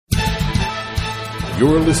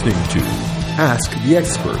You're listening to Ask the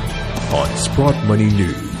Expert on Sprott Money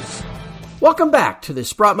News. Welcome back to the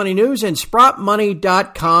Sprott Money News and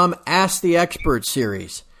SprottMoney.com Ask the Expert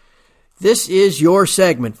series. This is your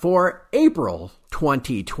segment for April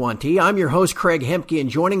 2020. I'm your host, Craig Hemke, and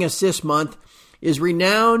joining us this month is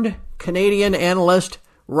renowned Canadian analyst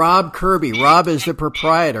Rob Kirby. Rob is the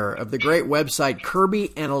proprietor of the great website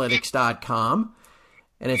KirbyAnalytics.com.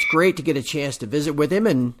 And it's great to get a chance to visit with him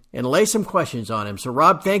and lay some questions on him. So,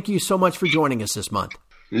 Rob, thank you so much for joining us this month.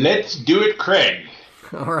 Let's do it, Craig.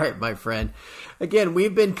 All right, my friend. Again,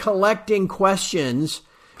 we've been collecting questions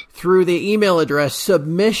through the email address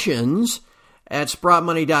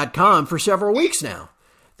submissions@SprottMoney.com for several weeks now.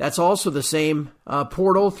 That's also the same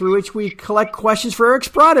portal through which we collect questions for Eric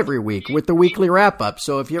Sprott every week with the weekly wrap-up.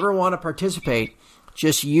 So if you ever want to participate,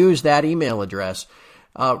 just use that email address.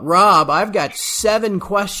 Rob, I've got 7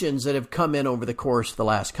 questions that have come in over the course of the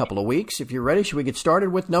last couple of weeks. If you're ready, should we get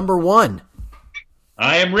started with number 1?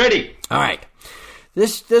 I am ready. All right.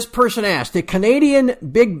 This person asked, the Canadian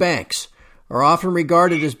big banks are often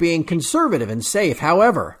regarded as being conservative and safe.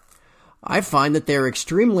 However, I find that they're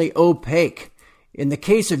extremely opaque. In the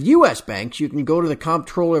case of U.S. banks, you can go to the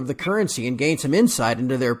comptroller of the currency and gain some insight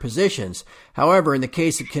into their positions. However, in the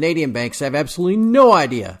case of Canadian banks, I have absolutely no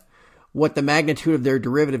idea what the magnitude of their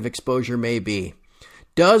derivative exposure may be.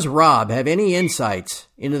 Does Rob have any insights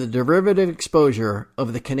into the derivative exposure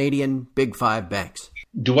of the Canadian Big Five banks?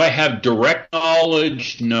 Do I have direct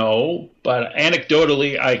knowledge? No, but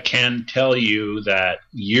anecdotally, I can tell you that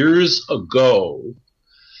years ago,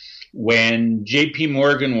 when J.P.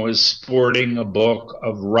 Morgan was sporting a book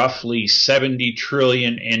of roughly $70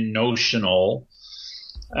 trillion in notional,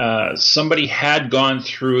 somebody had gone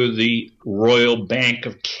through the Royal Bank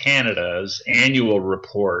of Canada's annual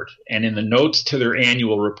report, and in the notes to their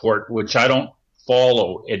annual report, which I don't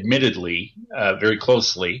follow, admittedly, very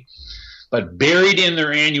closely, but buried in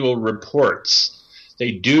their annual reports,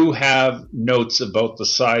 they do have notes about the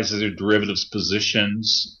size of their derivatives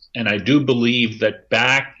positions. And I do believe that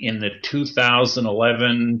back in the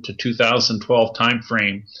 2011 to 2012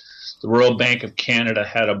 timeframe, the Royal Bank of Canada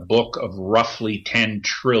had a book of roughly $10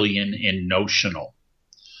 trillion in notional.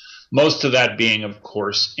 Most of that being, of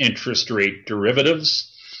course, interest rate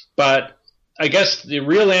derivatives. But I guess the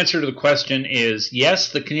real answer to the question is,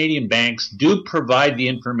 yes, the Canadian banks do provide the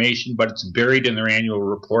information, but it's buried in their annual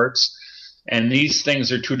reports. And these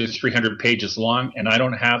things are 200 to 300 pages long, and I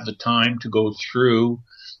don't have the time to go through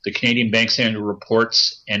the Canadian bank's annual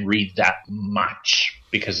reports and read that much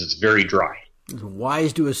because it's very dry. It's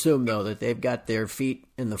wise to assume, though, that they've got their feet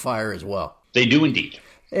in the fire as well. They do indeed.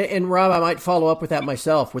 And Rob, I might follow up with that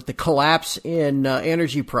myself. With the collapse in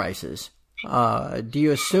energy prices, do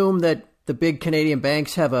you assume that the big Canadian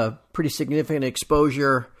banks have a pretty significant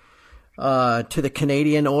exposure to the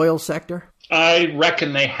Canadian oil sector? I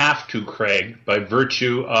reckon they have to, Craig, by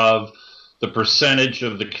virtue of the percentage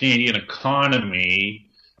of the Canadian economy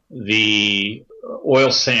the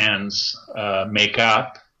oil sands make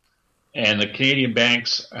up. And the Canadian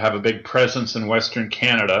banks have a big presence in Western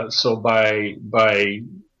Canada. So by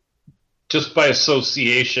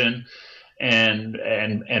association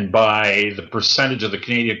and by the percentage of the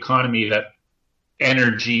Canadian economy that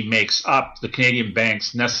energy makes up, the Canadian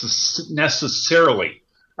banks necessarily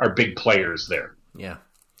are big players there. Yeah.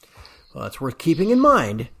 Well, that's worth keeping in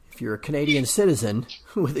mind if you're a Canadian citizen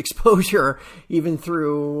with exposure even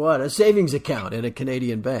through a savings account in a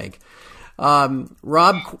Canadian bank.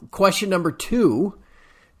 Rob, question number 2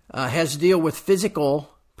 has to deal with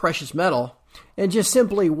physical precious metal, and just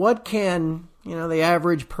simply, what can the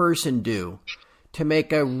average person do to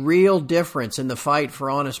make a real difference in the fight for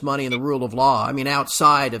honest money and the rule of law? I mean,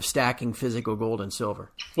 outside of stacking physical gold and silver.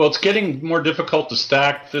 Well, it's getting more difficult to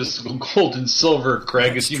stack physical gold and silver,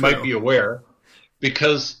 Craig, as you might be aware,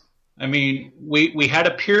 because we had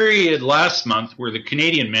a period last month where the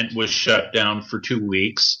Canadian Mint was shut down for 2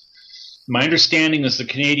 weeks. My understanding is the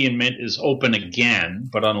Canadian Mint is open again,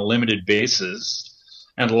 but on a limited basis.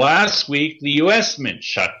 And last week, the U.S. Mint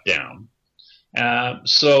shut down.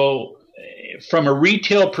 So from a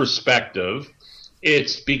retail perspective,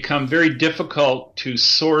 it's become very difficult to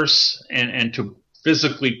source and to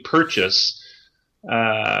physically purchase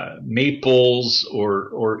maples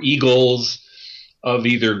or eagles of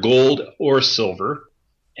either gold or silver.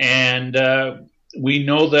 And we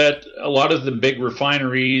know that a lot of the big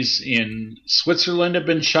refineries in Switzerland have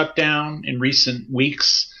been shut down in recent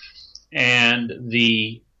weeks, and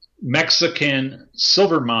the Mexican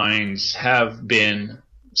silver mines have been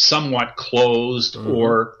somewhat closed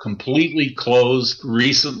or completely closed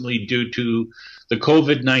recently due to the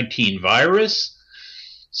COVID-19 virus.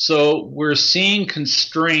 So we're seeing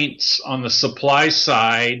constraints on the supply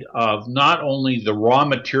side of not only the raw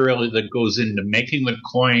material that goes into making the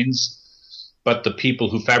coins, but the people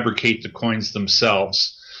who fabricate the coins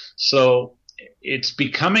themselves. So it's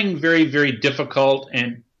becoming very, very difficult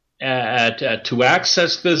and to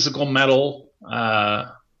access physical metal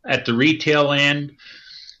at the retail end.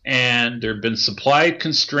 And there have been supply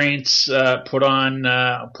constraints put on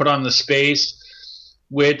the space,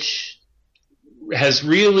 which has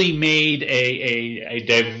really made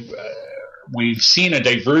we've seen a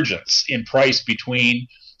divergence in price between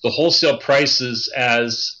the wholesale prices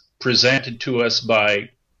as presented to us by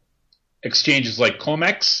exchanges like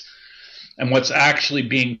COMEX and what's actually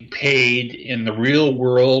being paid in the real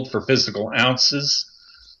world for physical ounces.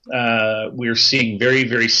 We're seeing very,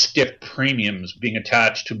 very stiff premiums being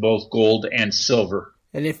attached to both gold and silver.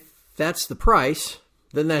 And if that's the price,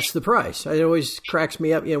 then that's the price. It always cracks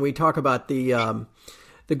me up. We talk about the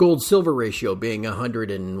gold-silver ratio being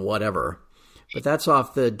 100 and whatever, but that's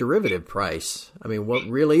off the derivative price. I mean, what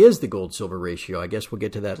really is the gold-silver ratio? I guess we'll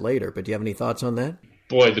get to that later, but do you have any thoughts on that?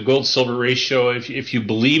 Boy, the gold-silver ratio, if you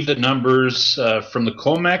believe the numbers from the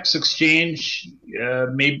COMEX exchange,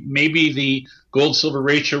 maybe the gold-silver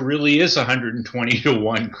ratio really is 120 to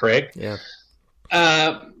 1, Craig. Yeah.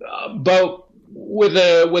 But with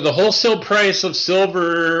a wholesale price of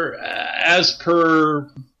silver as per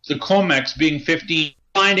the COMEX being 15,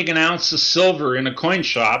 finding an ounce of silver in a coin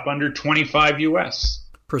shop under 25 US.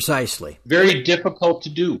 Precisely. Very difficult to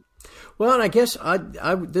do. Well, and I guess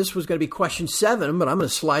this was going to be question 7, but I'm going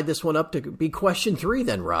to slide this one up to be question 3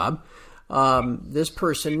 then, Rob. This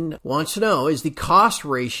person wants to know, is the cost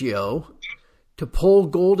ratio to pull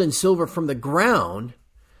gold and silver from the ground,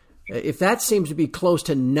 if that seems to be close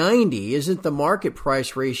to 90, isn't the market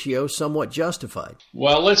price ratio somewhat justified?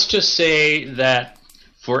 Well, let's just say that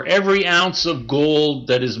for every ounce of gold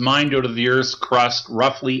that is mined out of the Earth's crust,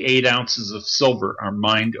 roughly 8 ounces of silver are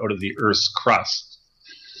mined out of the Earth's crust.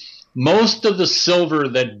 Most of the silver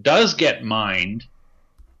that does get mined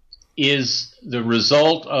is the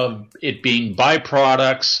result of it being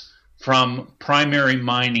byproducts from primary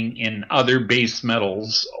mining in other base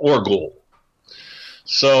metals or gold.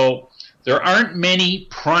 So there aren't many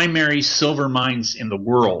primary silver mines in the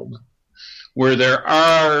world where there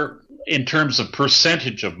are, in terms of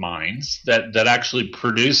percentage of mines that actually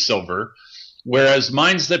produce silver, whereas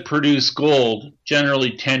mines that produce gold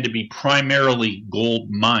generally tend to be primarily gold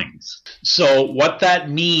mines. So what that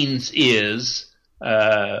means is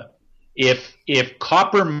if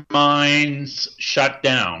copper mines shut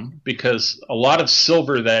down, because a lot of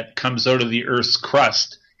silver that comes out of the Earth's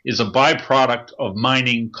crust is a byproduct of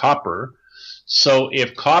mining copper. So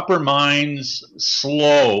if copper mines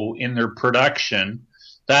slow in their production,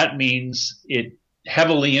 that means it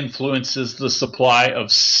heavily influences the supply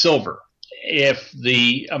of silver. If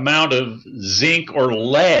the amount of zinc or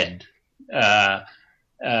lead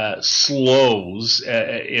slows,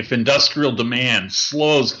 if industrial demand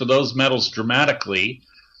slows for those metals dramatically,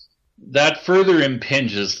 that further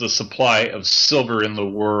impinges the supply of silver in the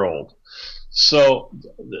world. So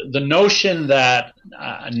the notion that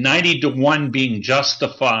 90 to 1 being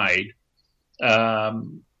justified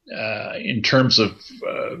in terms of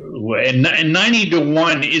and 90 to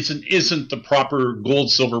 1 isn't the proper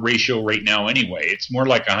gold silver ratio right now anyway. It's more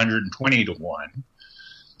like 120 to 1.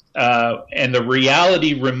 And the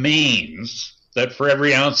reality remains that for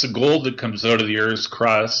every ounce of gold that comes out of the Earth's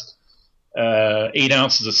crust, 8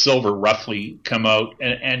 ounces of silver roughly come out.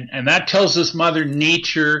 And that tells us Mother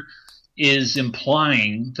Nature is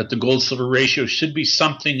implying that the gold silver ratio should be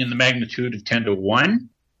something in the magnitude of 10 to 1.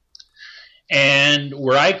 And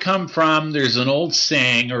where I come from, there's an old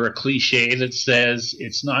saying or a cliche that says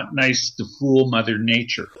it's not nice to fool Mother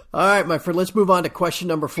Nature. All right, my friend, let's move on to question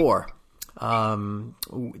number 4.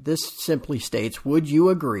 This simply states, would you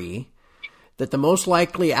agree that the most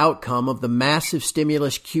likely outcome of the massive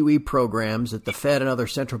stimulus QE programs that the Fed and other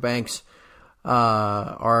central banks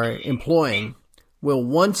are employing will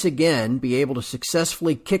once again be able to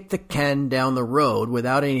successfully kick the can down the road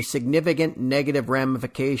without any significant negative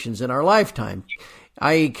ramifications in our lifetime?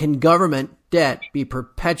 I.e., can government debt be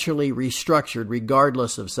perpetually restructured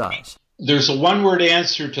regardless of size? There's a one-word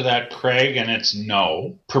answer to that, Craig, and it's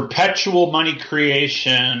no. Perpetual money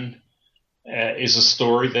creation is a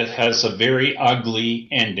story that has a very ugly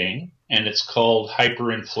ending, and it's called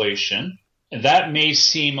hyperinflation. And that may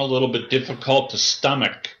seem a little bit difficult to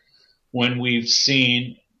stomach when we've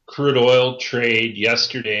seen crude oil trade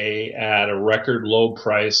yesterday at a record low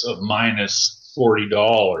price of minus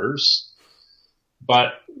 $40.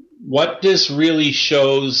 But what this really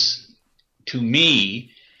shows to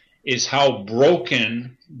me is how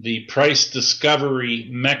broken the price discovery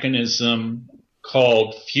mechanism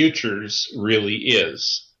called futures really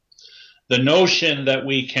is. The notion that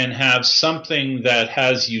we can have something that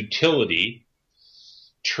has utility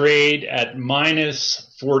trade at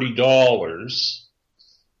minus $40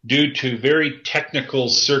 due to very technical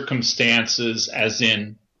circumstances, as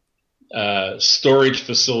in storage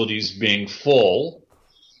facilities being full,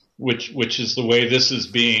 which is the way this is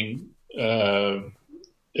being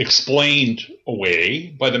explained away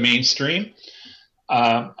by the mainstream.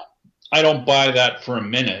 I don't buy that for a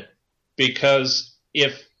minute, because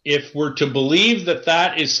if we're to believe that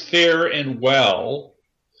that is fair and well,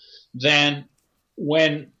 then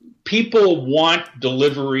when people want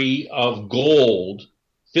delivery of gold,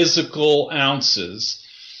 physical ounces,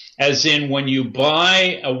 as in when you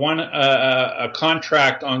buy a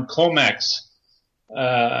contract on COMEX,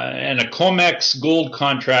 and a COMEX gold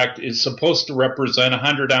contract is supposed to represent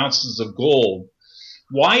 100 ounces of gold.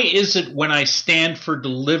 Why is it when I stand for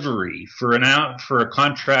delivery for a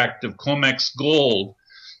contract of COMEX gold,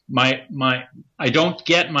 I don't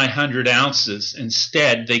get my 100 ounces?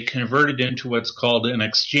 Instead, they convert it into what's called an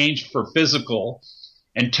exchange for physical,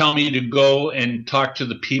 and tell me to go and talk to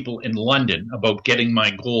the people in London about getting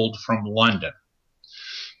my gold from London.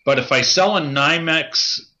 But if I sell a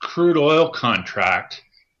NYMEX crude oil contract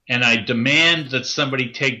and I demand that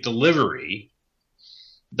somebody take delivery,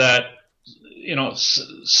 that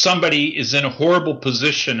somebody is in a horrible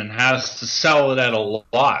position and has to sell it at a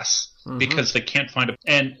loss because they can't find it.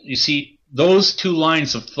 And you see, those two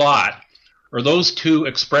lines of thought, or those two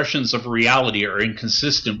expressions of reality, are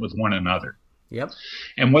inconsistent with one another. Yep.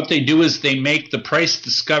 And what they do is they make the price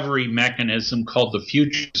discovery mechanism called the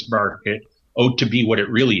futures market out to be what it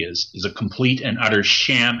really is a complete and utter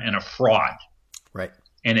sham and a fraud. Right.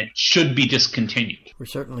 And it should be discontinued. We're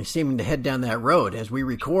certainly seeming to head down that road as we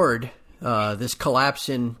record. This collapse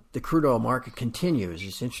in the crude oil market continues.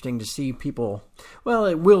 It's interesting to see people, well,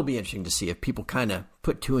 it will be interesting to see if people kind of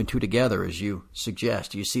put two and two together, as you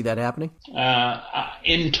suggest. Do you see that happening?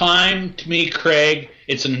 In time, to me, Craig,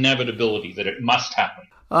 it's an inevitability that it must happen.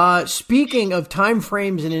 Speaking of time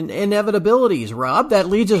frames and inevitabilities, Rob, that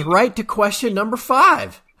leads us right to question number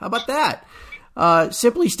 5. How about that?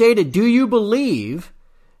 Simply stated, do you believe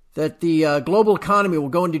that the global economy will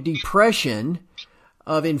go into depression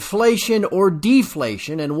of inflation or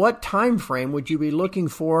deflation, and what time frame would you be looking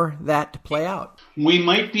for that to play out? We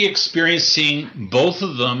might be experiencing both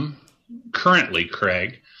of them currently,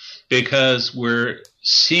 Craig, because we're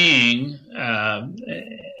seeing, and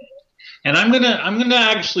I'm gonna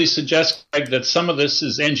actually suggest, Craig, that some of this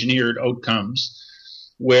is engineered outcomes,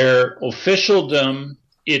 where officialdom,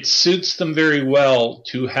 it suits them very well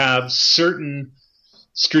to have certain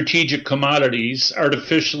strategic commodities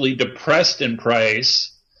artificially depressed in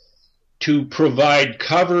price to provide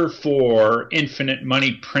cover for infinite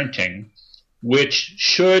money printing, which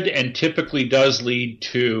should and typically does lead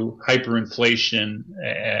to hyperinflation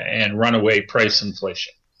and runaway price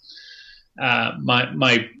inflation.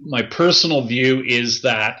 My personal view is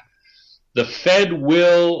that the Fed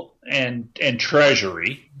will and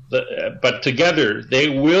Treasury, but together they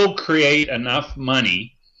will create enough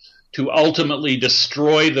money to ultimately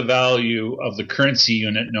destroy the value of the currency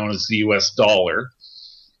unit known as the US dollar.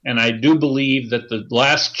 And I do believe that the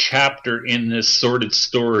last chapter in this sordid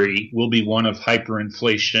story will be one of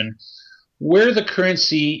hyperinflation, where the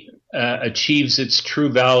currency achieves its true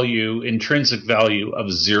value, intrinsic value of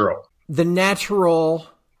zero. The natural,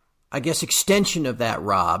 I guess, extension of that,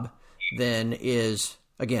 Rob, then is,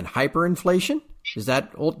 again, hyperinflation? Is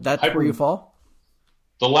that that's where you fall?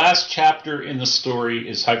 The last chapter in the story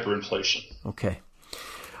is hyperinflation. Okay.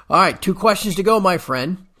 All right, 2 questions to go, my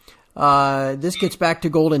friend. This gets back to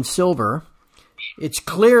gold and silver. It's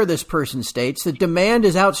clear, this person states, that demand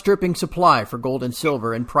is outstripping supply for gold and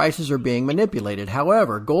silver, and prices are being manipulated.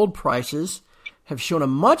 However, gold prices have shown a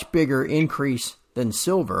much bigger increase than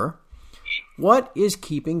silver. What is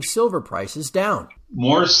keeping silver prices down?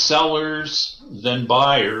 More sellers than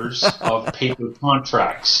buyers of paper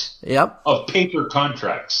contracts. Yep. Of paper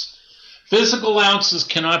contracts. Physical ounces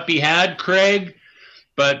cannot be had, Craig,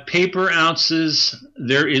 but paper ounces,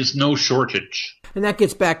 there is no shortage. And that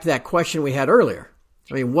gets back to that question we had earlier.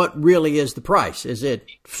 I mean, what really is the price? Is it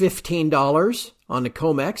 $15 on the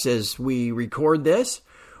COMEX as we record this?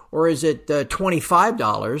 Or is it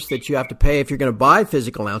 $25 that you have to pay if you're going to buy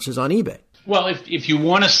physical ounces on eBay? Well, if you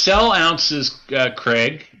want to sell ounces,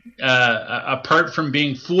 Craig, apart from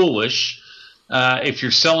being foolish, if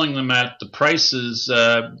you're selling them at the prices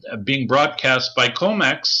being broadcast by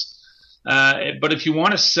COMEX, but if you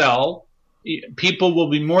want to sell people will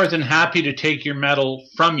be more than happy to take your metal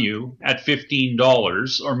from you at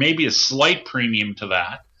 $15 or maybe a slight premium to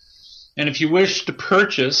that. And if you wish to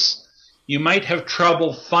purchase, you might have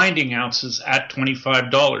trouble finding ounces at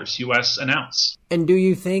 $25 US an ounce. And do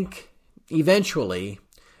you think eventually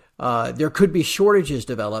there could be shortages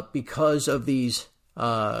develop because of these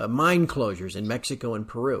mine closures in Mexico and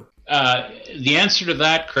Peru? The answer to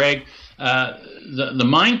that, Craig, the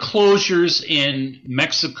mine closures in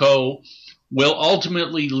Mexico will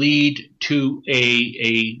ultimately lead to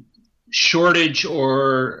a shortage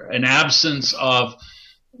or an absence of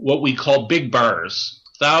what we call big bars,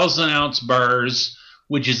 1,000-ounce bars,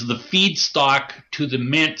 which is the feedstock to the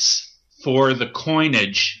mints for the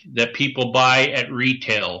coinage that people buy at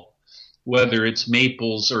retail, whether it's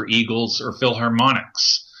Maples or Eagles or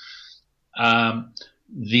Philharmonics.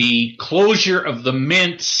 The closure of the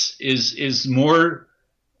mints is more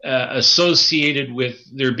associated with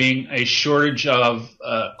there being a shortage of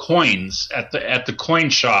coins at the coin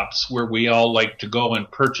shops where we all like to go and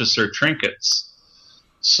purchase our trinkets.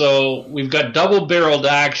 So we've got double-barreled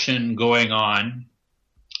action going on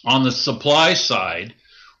the supply side.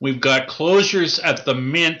 We've got closures at the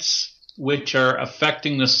mints, which are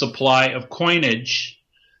affecting the supply of coinage,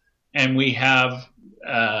 and we have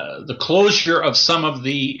the closure of some of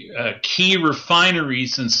the key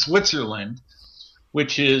refineries in Switzerland,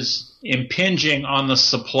 which is impinging on the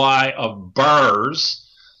supply of bars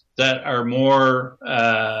that are more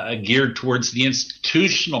geared towards the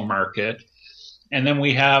institutional market. And then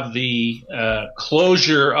we have the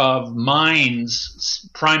closure of mines,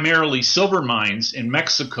 primarily silver mines in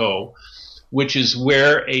Mexico, which is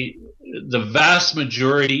where the vast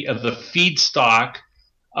majority of the feedstock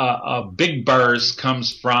of big bars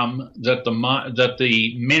comes from, that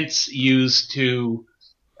the mints use to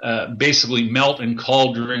basically melt in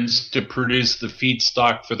cauldrons to produce the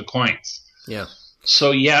feedstock for the coins. Yeah.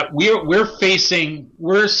 So yeah, we're facing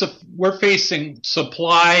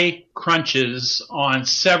supply crunches on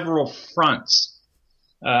several fronts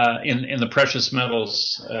in the precious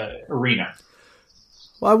metals arena.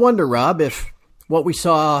 Well, I wonder, Rob, if what we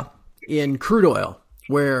saw in crude oil,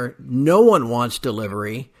 where no one wants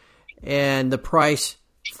delivery and the price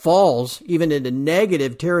falls even into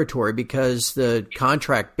negative territory because the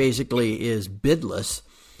contract basically is bidless,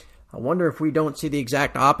 I wonder if we don't see the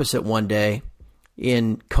exact opposite one day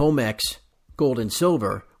in COMEX gold and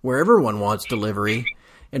silver, where everyone wants delivery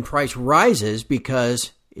and price rises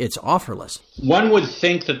because it's offerless. One would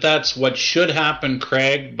think that that's what should happen,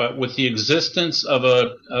 Craig, but with the existence of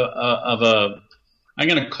a I'm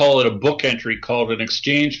going to call it a book entry called an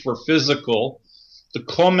exchange for physical, the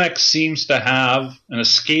COMEX seems to have an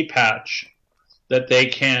escape hatch that they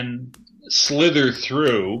can slither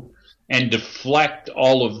through and deflect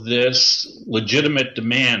all of this legitimate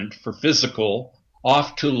demand for physical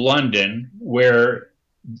off to London, where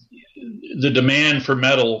the demand for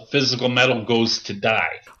metal, physical metal, goes to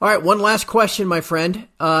die. All right, one last question, my friend,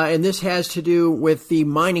 and this has to do with the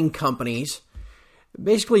mining companies.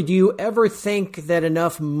 Basically, do you ever think that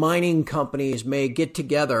enough mining companies may get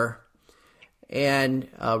together and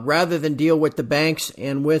rather than deal with the banks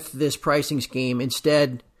and with this pricing scheme,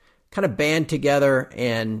 instead kind of band together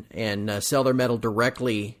and sell their metal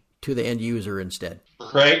directly to the end user instead?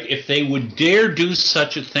 Craig, if they would dare do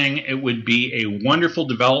such a thing, it would be a wonderful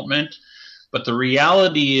development. But the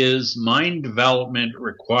reality is mine development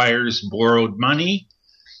requires borrowed money,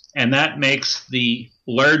 and that makes the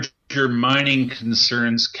larger mining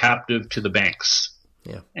concerns captive to the banks.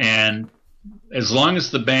 Yeah. And as long as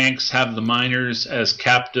the banks have the miners as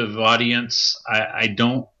captive audience, I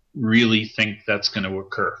don't really think that's going to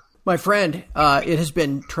occur. My friend, it has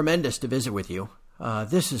been tremendous to visit with you.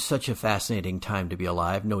 This is such a fascinating time to be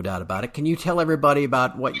alive, no doubt about it. Can you tell everybody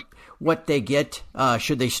about what they get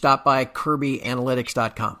should they stop by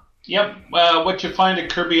KirbyAnalytics.com? Yep. What you find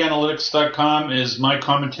at KirbyAnalytics.com is my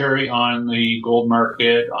commentary on the gold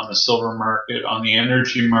market, on the silver market, on the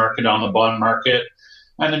energy market, on the bond market,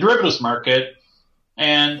 and the derivatives market.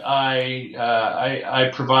 And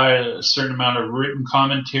I provide a certain amount of written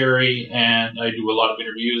commentary, and I do a lot of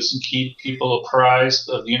interviews and keep people apprised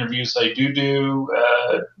of the interviews I do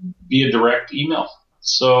via direct email.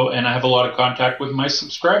 And I have a lot of contact with my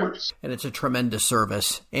subscribers. And it's a tremendous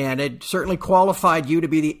service. And it certainly qualified you to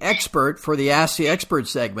be the expert for the Ask the Expert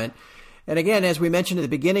segment. And again, as we mentioned at the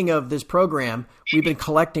beginning of this program, we've been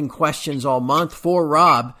collecting questions all month for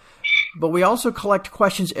Rob. But we also collect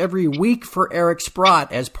questions every week for Eric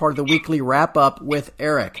Sprott as part of the weekly wrap-up with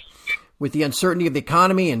Eric. With the uncertainty of the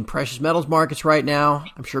economy and precious metals markets right now,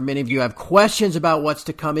 I'm sure many of you have questions about what's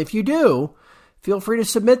to come. If you do, feel free to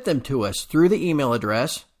submit them to us through the email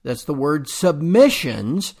address, That's the word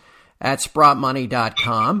submissions at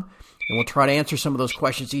SprottMoney.com. And we'll try to answer some of those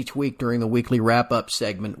questions each week during the weekly wrap-up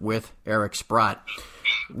segment with Eric Sprott.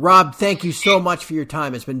 Rob, thank you so much for your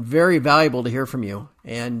time. It's been very valuable to hear from you.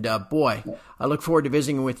 And boy, I look forward to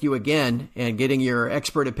visiting with you again and getting your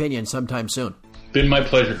expert opinion sometime soon. Been my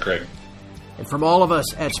pleasure, Craig. And from all of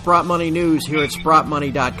us at Sprott Money News here at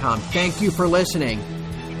SprottMoney.com, thank you for listening.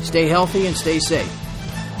 Stay healthy and stay safe.